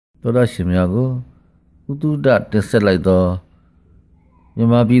Toda Shimiago, who do that the set like the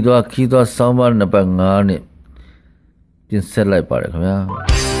Yamabido Akido someone in a bangani. Didn't set like Paramia.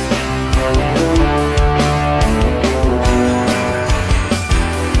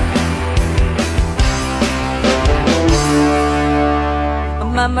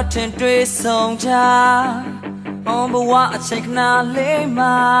 Mama tendre song cha on bawa check na le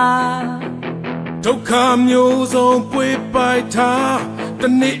ma to come news on pui pai tha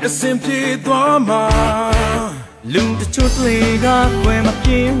tani asim phi twa ma lu de chu tui ga kwe ma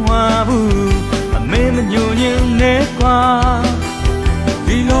pyin hwa bu a me ma nyu nyin ne kwa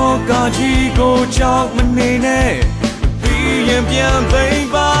di lo ka chi ko chok ma ne ne pi yin pian bai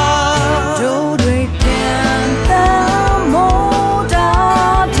ba do dui tian ta mo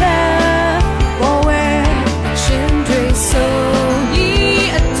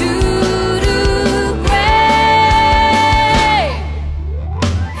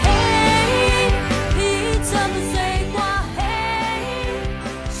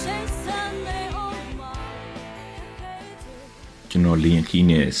Lin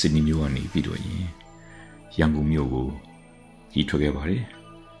Kine Sydney Yuani Pidoy, Yango Myogo, he took about it.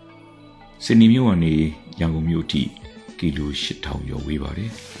 Sydney Yuani, Yango Muti, Kilo shit town your way body.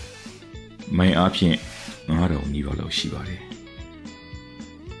 My option, I don't need a lot of shibari.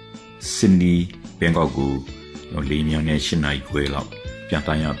 Sydney, Bengago, no Linian Nation I go up,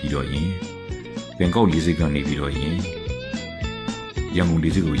 Piantaya Pidoy, Bengal Lizigani Pidoy, Yango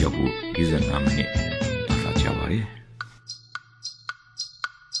Lizigo Yabu is an amine, Tafachavari.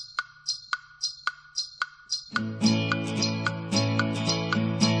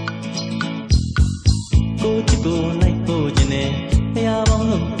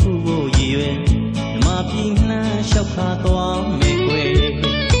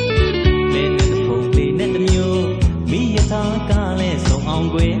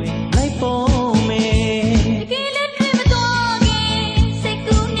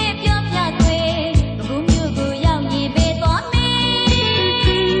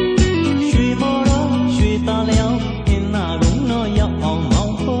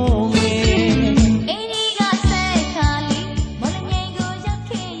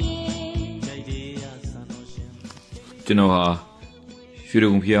 You know,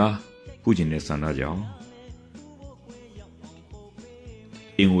 Philomphia, Putin is an agile.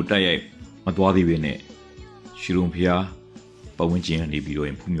 In Utaya, Madwadi Vene, Philomphia, Pawinchi and Ibiro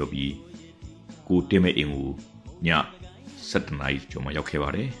and Pumiobi, Ku Teme Ingu, Nya, Satanite,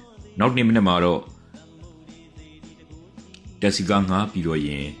 Jomayokevare, not named Namaro, Desiganga,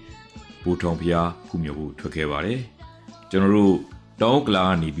 Pidoye, Putompia, Pumiobu, Tokevare, General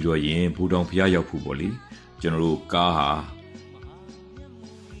Dogla, Nibidoye, Putompia Yapuboli. General Kaha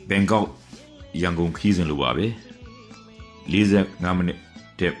Bangkok Yangon Keys and Luabe Liza Namane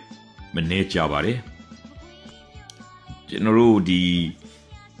Tep Mene Chabare General the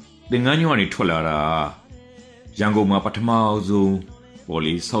Nganyuani Tolara Yango Mapatama Zo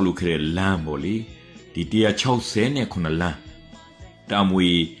Boli Solukre Lam Boli the dear Chow Sene Konala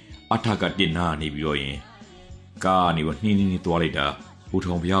Damwe Ataka Dina Nibioye Ka Niwa Nini Toalida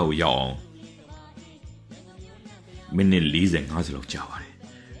Utompiao Yaong Many leads and Hazel of Java.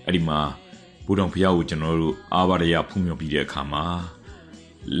 Edima, Budon Piao General Avaria Pumio Bidia Kama,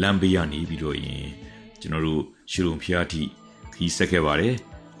 Lambiani Bidoye, General Shilum Piati, Ki Sekevare,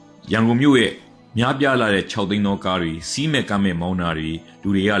 Yango Mue, Miabiala Chaudino Kari, Sime Kame Monari,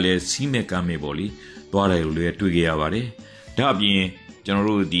 Duriale, Sime Kame Boli, Dore Tugiavare, Dabien,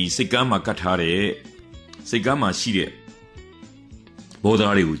 General di Segama Katare, Segama Shide,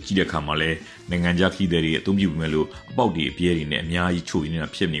 Bodari Chide Kamale. Nanganjaki deri Tumbu Melo about the appearing and Yai Chu in a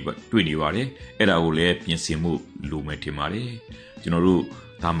Pimney but 20 Vare, Era Ole, Piensimu, Lumetimare, General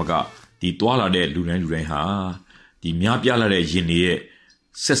Tamaga, the Tuala de Lurenha, the Miapiala de Genie,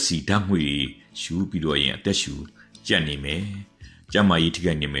 Sessi Tamui, Shu Pidoyan, Teshu, Janime, Jamai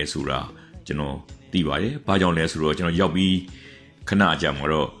Tiganime Sura, General Divare, Pajon Lesro, General Yabi, Kana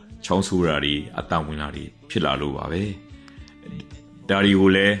Jamoro, Chonsurari, Atamwinari, Pilalu Ave,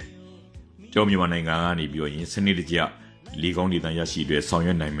 Dariule. Jomimananga, Nibion, Senatia, Ligoni Yashi,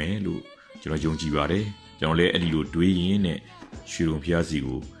 Sonya Name, General Jibare, General Edilu Duin, Shirum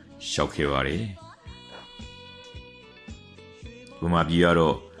Piazigu, Shokevare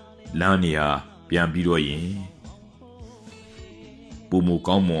Bumabiaro, Lania, Biambidoye Bumu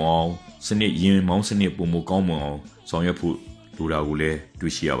Gomo, Senate Yin Monsene Bumu Gomo, Sonya Put, Duraule,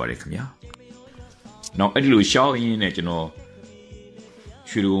 Dushia Varecmia. Now Edilu Shaw in a general.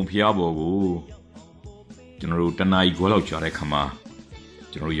 Shuru Piabo, General Tanai Golo Charekama,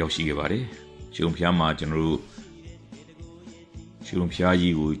 General Yoshi Gavare, Shum Piama, General ရှုံဖျား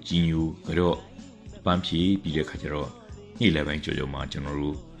ကြီးကိုကြီးညိုကြော့ပန်းဖြေပြီးတဲ့ခါကျတော့နေ့လယ်ပိုင်းကြော်မှာကျွန်တော်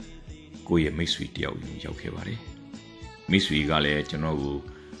တို့ကိုယ့်ရဲ့မိတ်ဆွေတယောက်ရောက်ခဲ့ပါတယ်မိတ်ဆွေကလည်းကျွန်တော်ကို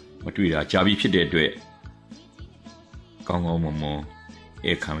မတွေ့တာကြာပြီဖြစ်တဲ့အတွက်ကောင်းကောင်းမွန်မွန်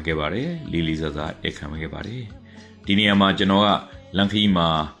ဧခံခဲ့ပါတယ်လေးလေးစားစားဧခံခဲ့ပါတယ်ဒီနေရာမှာကျွန်တော်ကလန်ခီမှာ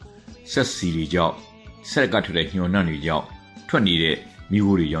ဆက်စီတွေကြောင့်ဆက်ကထွက်တဲ့ညှော်နှံ့တွေကြောင့်ထွက်နေတဲ့မိ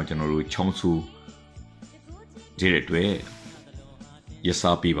ခိုးတွေကြောင့်ကျွန်တော်တို့ချောင်းဆူတဲ့အတွက်ရ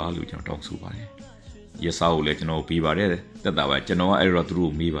စားပေးပါလို့ကျွန်တော်တောင်းဆိုပါတယ်ရစားကိုလည်းကျွန်တော်ပေးပါတယ်တက်တာပါကျွန်တော်ကအဲ့တော့သူ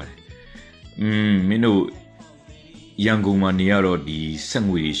တို့မေးပါတယ်မင်းတို့ရန်ကုန်မှာနေရတော့ဒီဆက်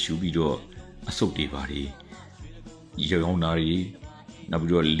ငွေတွေရှူပြီးတော့အဆုတ်တွေပါတယ်ရောင်းတာတွေနောက်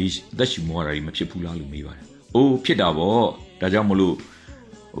ပြီးတော့သက်ရှူမောတာတွေမဖြစ်ဘူးလားလို့မေးပါတယ်။အိုးဖြစ်တာပေါ့ဒါကြောင့်မလို့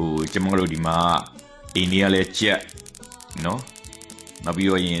ကျွန်တော်တို့ဒီမှာအိန္ဒိယလည်းကြက်နော်နောက်ပြီး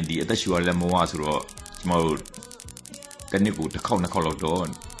တော့ရင်ဒီအသက်ရှူရလည်းမောဆိုတော့ကျွန်တော်တို့တနစ်ကိုတစ်ခေါက်နှစ်ခေါက်လောက်တော့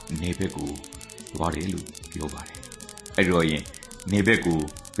နေဘက်ကိုသွားတယ်လို့ပြောပါတယ်။အဲ့တော့ရင်နေဘက်ကို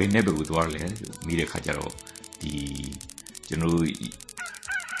ဘယ်နဲ့ဘက်ကိုသွားလဲလို့မိတဲ့ခါကျတော့ဒီကျွန်တော်တို့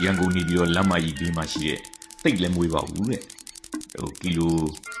ရန်ကုန်နေပြီးတော့လမ်းမကြီးဘေးမှာရှိတဲ့တိတ်လည်းမွေးပါဘူးတဲ့ကီလို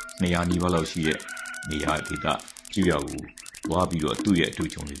200နီးပါးလောက်ရှိတဲ့နေရာဒေသကျွော်ကိုဝါပြီးတော့သူ့ရဲ့အတူ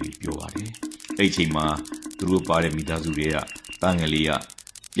ချုံလေးတွေပြောပါတယ်အဲ့ဒီချိန်မှာသူတို့ပါတဲ့မိသားစုတွေကတန်းငယ်လေးက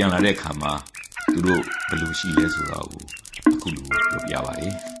ပြန်လာတဲ့အခါမှာသူတို့ဘယ်လိုရှိလဲဆိုတာကိုအခုလိုပြောပြပါတ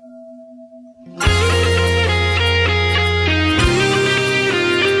ယ်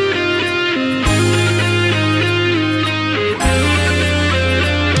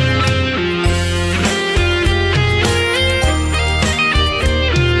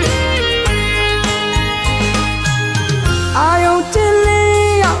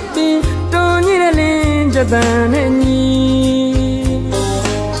တန်နဲ့ညီ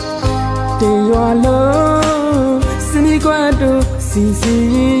တေရွာလုံးစနီကွတ်တို့စီစီ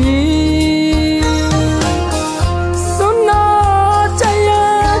စွန်းနာချရ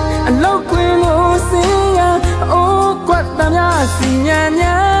အလောက်ကွင်းကိုစင်ရအိုးကွတ်တမ်းများစီညာ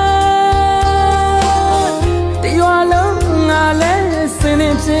ညာတေရွာလုံးငါလဲစင်းနေ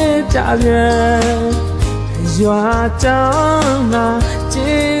ဖြစ်ကြပြန်ရွာကြောင်းနာ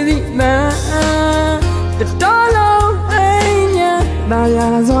ကျေးဇူးနာတော်လုံးအိမ်ညာဒါရ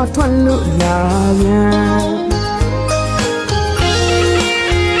စွာထွက်လို့လာပြန်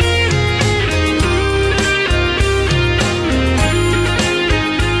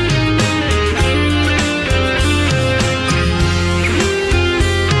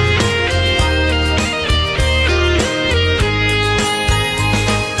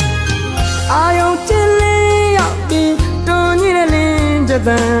အာယုံချစ်လေးရောက်ပြီးတွန်ကြီးတဲ့လင်းချက်တ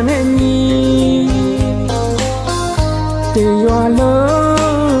န်နဲ့ညီတေရွာ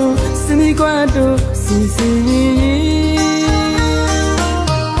လုံးစနီကွတ်တို့စီစီ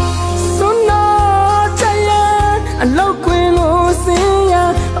စွန်းနာချရအလောက်ကွင်းကိုစင်ရ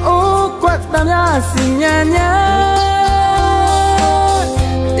အိုးကွတ်တမ်းများစီညာညာ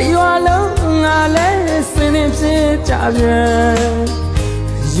တေရွာလုံးငါလဲစင်နေဖြစ်ကြပြန်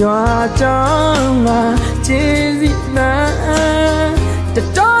ရွာကြောင်းမှာကျေးဇူးနာ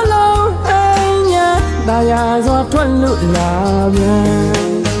တော်လုံးဒါရစွာထွက်လို့လာပြန်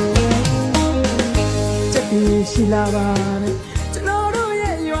ချက်ပြီးရှိလာပါတယ်ကျွန်တော်တို့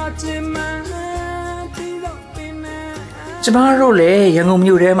ရဲ့ရွာချင်းမှပြီးတော့ပင်နေကျမတို့လည်းရန်ကုန်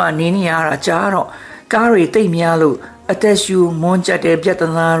မြို့ထဲမှာနေနေရတာကြားတော့ကားတွေတိတ်များလို့အသက်ရှူမွန်းကျက်တဲ့ပြဿ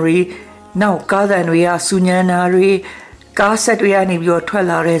နာတွေနောက်ကားသံတွေကစူညံတာတွေကားဆက်တွေကနေပြီးတော့ထွက်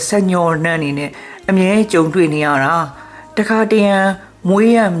လာတဲ့ဆက်ညော်နှံ့နေနဲ့အမြဲကြုံတွေ့နေရတာတခါတရံ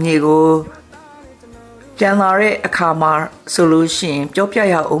မွေးရမြေကိုပြန်လာတဲ့အခါမှာဆိုလို့ရှိရင်ပြောပြ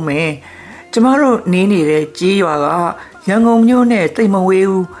ရအောင်မယ်ကျမတို့နေနေတဲ့ကြေးရွာကရန်ကုန်မြို့နဲ့တိတ်မဝေး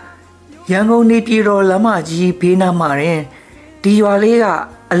ဘူးရန်ကုန်နေပြည်တော်လမ်းမကြီးဘေးနားမှာတင်ဒီရွာလေးက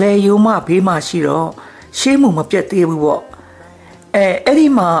အလဲယိုးမဘေးမှာရှိတော့ရှေးမှုမပြတ်သေးဘူးပေါ့အဲ့ဒီ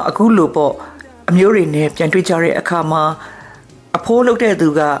မှာအခုလို့ပေါ့အမျိုးတွေနဲ့ပြန်တွေ့ကြတဲ့အခါမှာအဖိုးလုပ်တဲ့သူ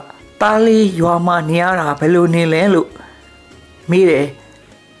ကတားလေးရွာမှာနေရတာဘယ်လိုနေလဲလို့မေးတယ်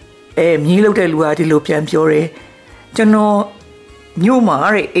မြည်လောက်တဲ့လူကဒီလိုပြန်ပြောတယ်ကျွန်တော်မြို့မှာ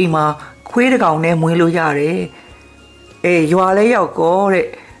တဲ့အိမ်မှာခွေးတစ်ကောင်နဲ့မွေးလို့ရတယ်ရွာလဲရောက်ကောတဲ့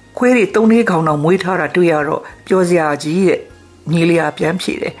ခွေးတွေ3-4ကောင်တော့မွေးထားတာတွေ့ရတော့ပြောစရာကြီးတဲ့ညီလေးကပြန်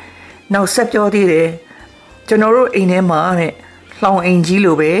ဖြေတယ်နောက်ဆက်ပြောသေးတယ်ကျွန်တော်တို့အိမ်ထဲမှာတဲ့လှောင်အိမ်ကြီး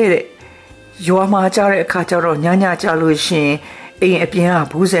လိုပဲတဲ့ရွာမှာကြားတဲ့အခါကျတော့ညညကြလို့ရှင်အိမ်အပြင်က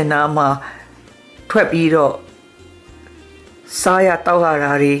ဘူးစင်နာမှာထွက်ပြီးတော့စားရတောက်ရ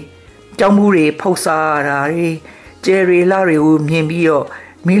တာတွေကြောင်မှုတွေဖုတ်စားရတာတွေကျယ်ရီလာတွေကိုမြင်ပြီးတော့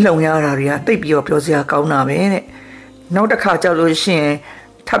မီးလုံရတာတွေကတိတ်ပြီးတော့ပြောစရာကောင်းတာပဲတဲ့ နောက်တစ်ခါကြောက်လို့ရှိရင်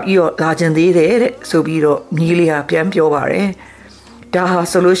ထပ်ပြီးတော့လာကျင်သေးတယ်တဲ့ဆိုပြီးတော့မြည်လေးဟာပြန်ပြောပါတယ်ဒါဟာ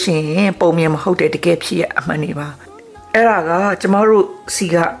ဆိုလို့ရှိရင်ပုံမြင်မဟုတ်တဲ့တကယ်ဖြစ်ရအမှန်နေပါအဲ့ဒါကကျမတို့စီ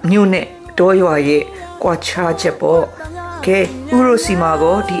ကမြို့နဲ့တောရွာရဲ့ကွာခြားချက်ပေါ့ကဲဥရိုစီမာ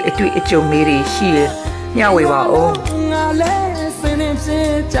ကိုဒီအတွေ့အကြုံလေးတွေရှိရမျှဝေပါဦးငါလည်းစနေဖြ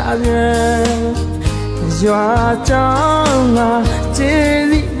စ်ကြပြန်ရွာကြောင်းငါခြေ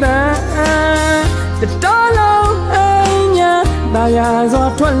စီပန်းတော်လုံးအိမ်ညာဒါရစွာ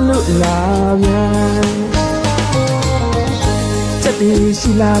ထွက်လို့လာပြန်ချက်တီ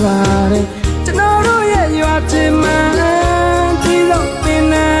ရှိလာပါတယ်ကျွန်တော်တို့ရဲ့ရွာချင်းမှန်ဒီလိုပင်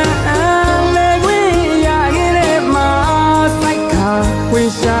နဲ့လေခွေရခဲ့တဲ့မှာစိုက်ခါဝေ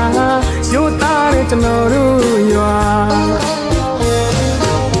ရှာရိုးသားတဲ့ကျွန်တော်တို့ရွာ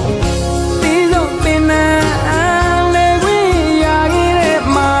ဒီလိုပင်နဲ့လေခွေရခဲ့တဲ့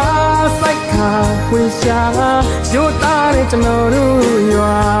မှာစိုက်ခါဝေရှာရိုးသားတဲ့ကျွန်တော်တို့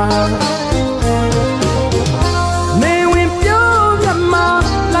ရွာ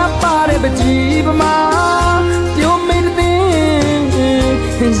ပကြီးပမာပြောမင်း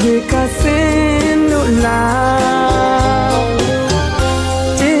တဲ့ရေကစင်လို့လာ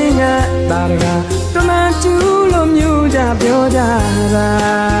ချင်းရတာကတမန်ကျူလို့မျိုးကြပြောကြတာ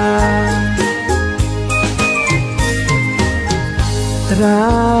တ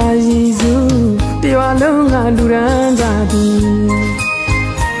ရားရည်စုတရားလုံးကလူရန်ကြသည်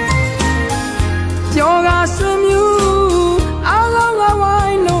ပြောကဆွေမျိုးအလုံးကဝို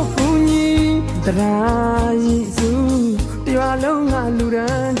င်းလို့တရားရည်စုတရားလုံးကလူရ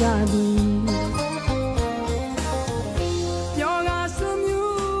န်ကြသည်ပြောကဆွ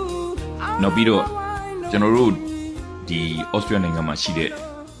မျိုးနောက်ပြီးတော့ကျွန်တော်တို့ဒီဩစတြေးလျနိုင်ငံမှာရှိတဲ့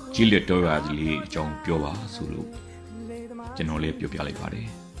ကြီးလက်တော်ရာကြီးလေးအကြောင်းပြောပါဆိုလို့ကျွန်တော်လည်းပြောပြလိုက်ပါတယ်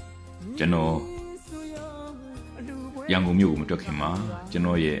ကျွန်တော်ရန်ကုန်မြို့ကိုမထွက်ခင်မှာကျွန်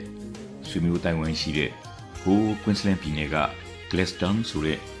တော်ရဲ့ဆွေမျိုးတိုင်ဝမ်ရှိတဲ့ဟိုကွင်းစလန်ပြည်နယ်က Gladstone ဆို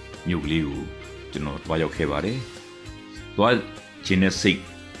တဲ့မြို့ကလေးကိုကျွန်တော်တွားရောက်ခဲ့ပါတယ်။တွားခြင်းနဲ့စိတ်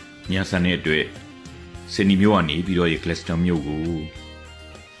ညံဆန်တဲ့အတွက်စင်နီမြို့ကနေပြီးတော့ကလစ်စတန်မြို့ကို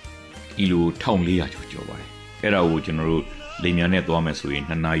ကီလို1400ကျော်ပါတယ်။အဲ့ဒါကိုကျွန်တော်တို့လိမ်မြန်နဲ့သွားမယ်ဆိုရင်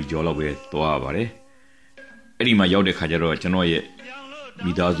2နာရီကျော်လောက်ပဲသွားရပါတယ်။အဲ့ဒီမှာရောက်တဲ့ခါကျတော့ကျွန်တော်ရဲ့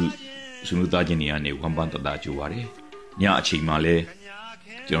မိသားစုဆွေမျိုးသားချင်းတွေကနေဝမ်းပန်းတသားကြိုပါတယ်။ညအချိန်မှလည်း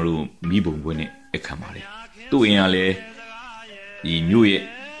ကျွန်တော်တို့မိဘုံပွဲနဲ့အခမ်းပါတယ်။သူ့အိမ်ကလည်းဒီမြို့ရဲ့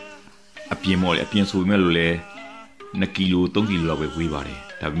အပြင်မော်လေအပြင်ဆိုပေမဲ့လို့လဲ2ကီလို3ကီလိုလောက်ပဲဝေးပါတယ်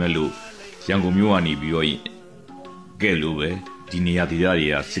ဒါပေမဲ့လို့ရန်ကုန်မြို့ကနေပြီးတော့ကဲလို့ပဲဒီနေရာဒေသတွေ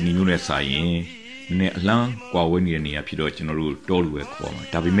ကစင်နီမြို့နဲ့ဆိုင်ရင်နည်းနည်းအလန်းကွာဝေးနေတဲ့နေရာဖြစ်တော့ကျွန်တော်တို့တောလူပဲခေါ်မှာ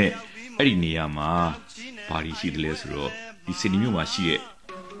ဒါပေမဲ့အဲ့ဒီနေရာမှာဘာတွေရှိတယ်လဲဆိုတော့ဒီစင်နီမြို့မှာရှိတဲ့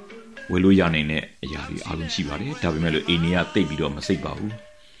ဝယ်လို့ရနိုင်တဲ့အရာတွေအားလုံးရှိပါတယ်ဒါပေမဲ့လို့အိမ်တွေကတိတ်ပြီးတော့မစိတ်ပါဘူး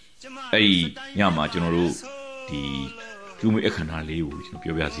အဲ့ဒီညမှာကျွန်တော်တို့ဒီကျူးမအခမ်းအနားလေးကိုကျွန်တော်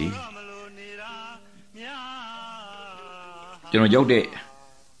ပြောပြစီကျွန်တော်ရောက်တဲ့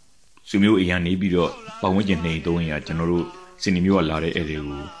ဆွေမျိုးအိမ်ကနေပြီးတော့ပတ်ဝန်းကျင်နေ300ကျွန်တော်တို့စင်နီမျိုးကလာတဲ့အဲ့တွေ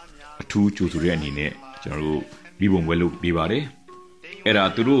ကိုအထူးကြိုဆိုတဲ့အနေနဲ့ကျွန်တော်တို့မိဘဝဲလုပ်ပေးပါတယ်အဲ့ဒါ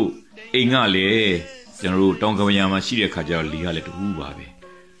သူတို့အိမ်ကလည်းကျွန်တော်တို့တောင်ကမယာမှာရှိတဲ့ခါကျတော့လီကလည်းတူပါပဲ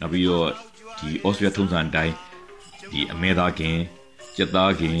နောက်ပြီးတော့ဒီဩစတြေးလျထုံးစံအတိုင်းဒီအမဲသားခင်ကြက်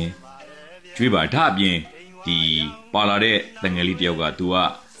သားခင်ကျွေးပါဒါအပြင်ဒီပါလာတဲ့တငယ်လေးတယောက်ကသူက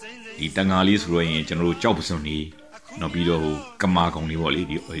ဒီတငါလေးဆိုတော့ရင်ကျွန်တော်တို့ကြောက်ပစုံနေနောက်ပြီးတော့ကမာကောင်လေးပေါ့လေ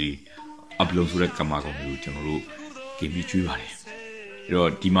ဒီအပလုံးဆိုတဲ့ကမာကောင်လေးကိုကျွန်တော်တို့ဂိမ်းပြီးကျွေးပါတယ်အဲ့တော့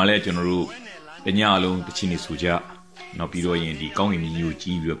ဒီမှာလဲကျွန်တော်တို့တညအလုံးတစ်ချင်းနေဆိုကြနောက်ပြီးတော့ရင်ဒီကောင်းကင်ကြီးကို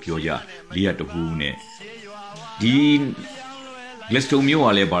ကြီးပြီးတော့ပြောကြလေးရတပူးနဲ့ဒီ Gladstone မြို့က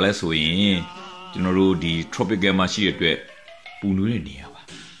လည်းဗာလဲဆိုရင်ကျွန်တော်တို့ဒီ tropical မှာရှိတဲ့အတွက်ပူနွေးတဲ့နေရာပါ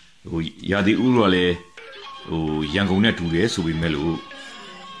ဟိုရာသီဥတုကလည်းဟိုရန်ကုန်နဲ့တူတယ်ဆိုပေမဲ့လို့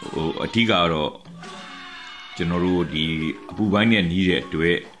ဟိုအဓိကတော့ကျွန်တော်တို့ဒီအပူပိုင်းနဲ့နီးတဲ့အတွ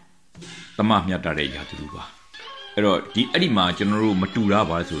က်သမမျှတတဲ့ရာသီဥတုပါအဲ့တော့ဒီအဲ့ဒီမှာကျွန်တော်တို့မတူတာ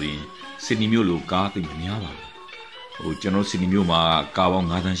ပါဆိုရင်စင်နီမြို့လိုကားသိမများပါဘူးဟိုကျွန်တော်စင်နီမြို့မှာကားပေါင်း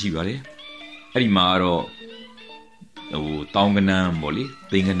9တန်းရှိပါတယ်အဲ့ဒီမှာတော့ဟိုတောင်းကနန်းပေါ့လေ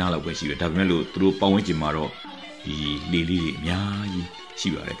သိန်းကနန်းလောက်ပဲရှိတယ်ဒါပေမဲ့လို့သူတို့ပတ်ဝန်းကျင်မှာတော့ဒီလေလေးတွေအများကြီးရှိ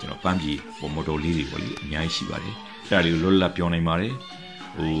ပါတယ်ကျွန်တော်ပန်းပြေမော်တော်လေးတွေပေါ့လေအများကြီးရှိပါတယ်အဲ့ဒါလေးကိုလွတ်လပ်ပြောနိုင်ပါတယ်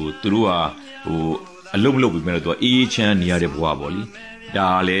ဟိုသူတို့ကဟိုအလုံးမလုပ်ပြီးမဲ့တော့သူကအေးချမ်းနေရတဲ့ဘဝပေါ့လေဒါ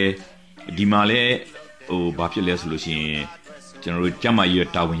လည်းဒီမှာလည်းဟိုဘာဖြစ်လဲဆိုလို့ရှိရင်ကျွန်တော်တို့ကျမကြီးရဲ့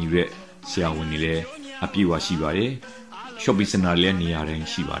တာဝန်ယူတဲ့ဆရာဝန်တွေလည်းအပြည့်အဝရှိပါတယ် shopping center လည်းနေရာတိုင်း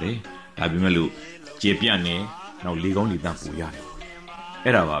ရှိပါတယ်ဒါပေမဲ့လို့ကျေပြန့်နေနောက်လေကောင်းလေတန့်ပူရတယ်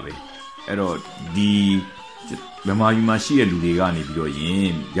အဲ့ဒါပါပဲအဲ့တော့ဒီ မြန်မာပြည်မှာရှိတဲ့လူတွေကနေပြီးတော့ရ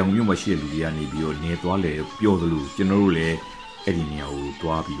င်ရန်ကုန်မြို့မှာရှိတဲ့လူတွေကနေပြီးတော့နေသွားလေပြောသလိုကျွန်တော်တို့လည်းအဲ့ဒီနေရာကို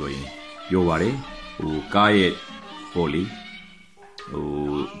တွားပြီးတော့ရင်ပြောပါတယ်ကားရဲ့ပေါ့လေ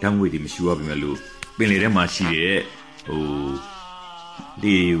ဓာတ်ငွေတွေမရှိရပါဘူးလို့ပင်လေထဲမှာရှိတဲ့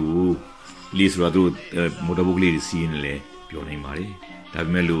လေဆိုတော့သူမော်တော်ဘုတ်လေးတွေစီးနေလဲပြောနိုင်ပါတယ်ဒါပေ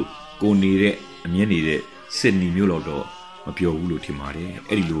မဲ့လို့ကိုနေတဲ့အမြင်နေတဲ့စစ်နီမျိုးတော့မပြောဘူးလို့ထင်ပါတယ်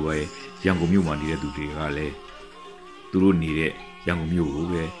အဲ့ဒီလိုပဲရန်ကုန်မြို့မှာနေတဲ့သူတွေကလည်းသူတို့နေတဲ့ရန်ကုန်မြို့ကို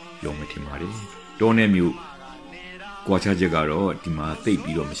ပဲပြောမှထင်ပါတယ်တောနယ်မြို့ကွာခြားချက်ကတော့ဒီမှာသိပ်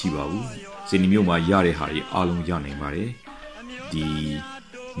ပြီးတော့မရှိပါဘူးစစ်နီမျိုးမှာရတဲ့ဟာတွေအားလုံးရနိုင်ပါတယ်ဒီ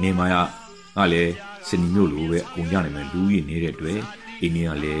နေမှာကလည်းစစ်နီမျိုးလိုပဲအကုန်ရနိုင်မယ်လူကြီးနေတဲ့အတွက်အိန္ဒိယ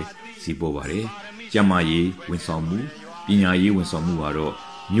လည်းစီပေါ်ပါတယ်ကျမကြီးဝန်ဆောင်မှုပညာရေးဝန်ဆောင်မှုကတော့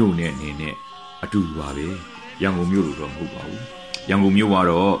မြို့နဲ့အနေနဲ့အတူတူပါပဲရန်ကုန်မြို့လိုတော့မဟုတ်ပါဘူးရန်ကုန်မြို့က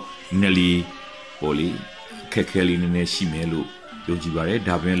တော့နယ်လီပေါ်လီခက်ခဲလေးနည်းနည်းရှိမယ်လို့ယုံကြည်ပါတယ်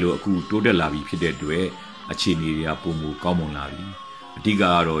ဒါပေမဲ့လို့အခုတိုးတက်လာပြီဖြစ်တဲ့အတွက်အခြေအနေတွေကပုံမူကောင်းမွန်လာပြီအဓိကက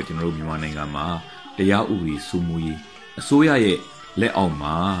တော့ကျွန်တော်တို့မြန်မာနိုင်ငံမှာတရားဥပဒေစိုးမိုးရေးအစိုးရရဲ့လက်အောက်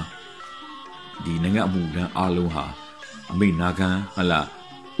မှာဒီနိုင်ငံအမှုထမ်းအားလုံးဟာအမိန့်နာခံဟလာ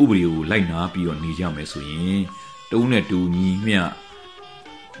ဥပဒေကိုလိုက်နာပြီးတော့နေကြမယ်ဆိုရင်တုံးနဲ့တူညီမျှ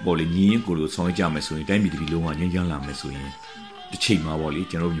ပေါ်လေညီကိုလိုဆောင်ကြမယ်ဆိုရင်တိုင်းပြည်တစ်ပြည်လုံးကငြိမ်းချမ်းလာမယ်ဆိုရင်တစ်ချိန်မှာပေါ့လေ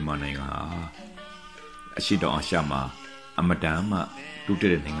ကျွန်တော်မြန်မာနိုင်ငံဟာအရှိတောင်အာရှမှာအမတန်မှတိုးတ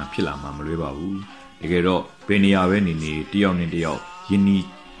က်တဲ့နိုင်ငံဖြစ်လာမှာမလွဲပါဘူးတကယ်တော့ဘယ်နေရာပဲနေနေတယောက်နဲ့တယောက်ယဉ်နီး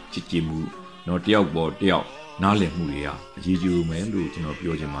ချစ်ကြည်မှုတော့တယောက်ပေါ်တယောက်နားလည်မှုတွေဟာအရေးကြီးမယ်လို့ကျွန်တော်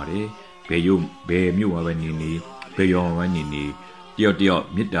ပြောချင်ပါတယ်ဘယ်မြို့မှာပဲနေနေဘယ်ရောမှာနေနေတယောက်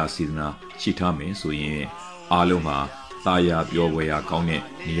မေတ္တာစေတနာရှိထားမယ်ဆိုရင်အားလုံးဟာတာယာပြောဝယ်ရာကောင်းတဲ့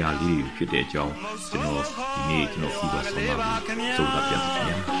နေရာလေးတွေဖြစ်တဲ့အကြောင်းကျွန်တော်ဒီနေ့ကျွန်တော်ပြီးပါဆုံးပါပြီဆိုတာပြန်ပါ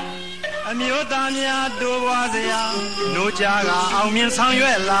ဗျာအမျိုးသားများတို့ဘွားစရာနှိုးကြကအောင်မြင်ဆောင်ရွ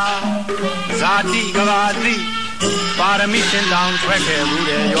က်လာဇာတိကဘာတိပါရမီရှင်တောင်ထွက်ခဲ့မှု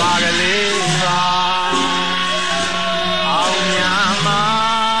တဲ့ရွာကလေးပါအောင်မြတ်မှာ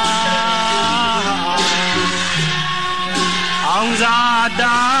အောင်ဇာ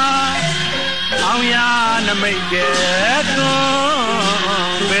တာအောင်ရနမိတ်ကဲ့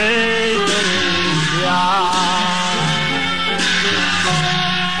သို့ဘေးရာ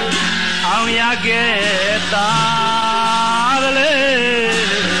အောင်ရကဲ့တာလေ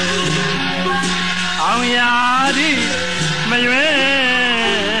အောင်ရသည်မရွေ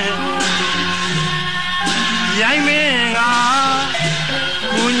ရိုင်းမင်းက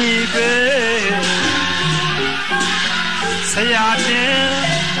ကူညီပေးဆရာတင်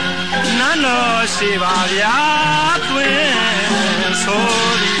နန်းတော်ရှိပါဗျာတွင်ဆို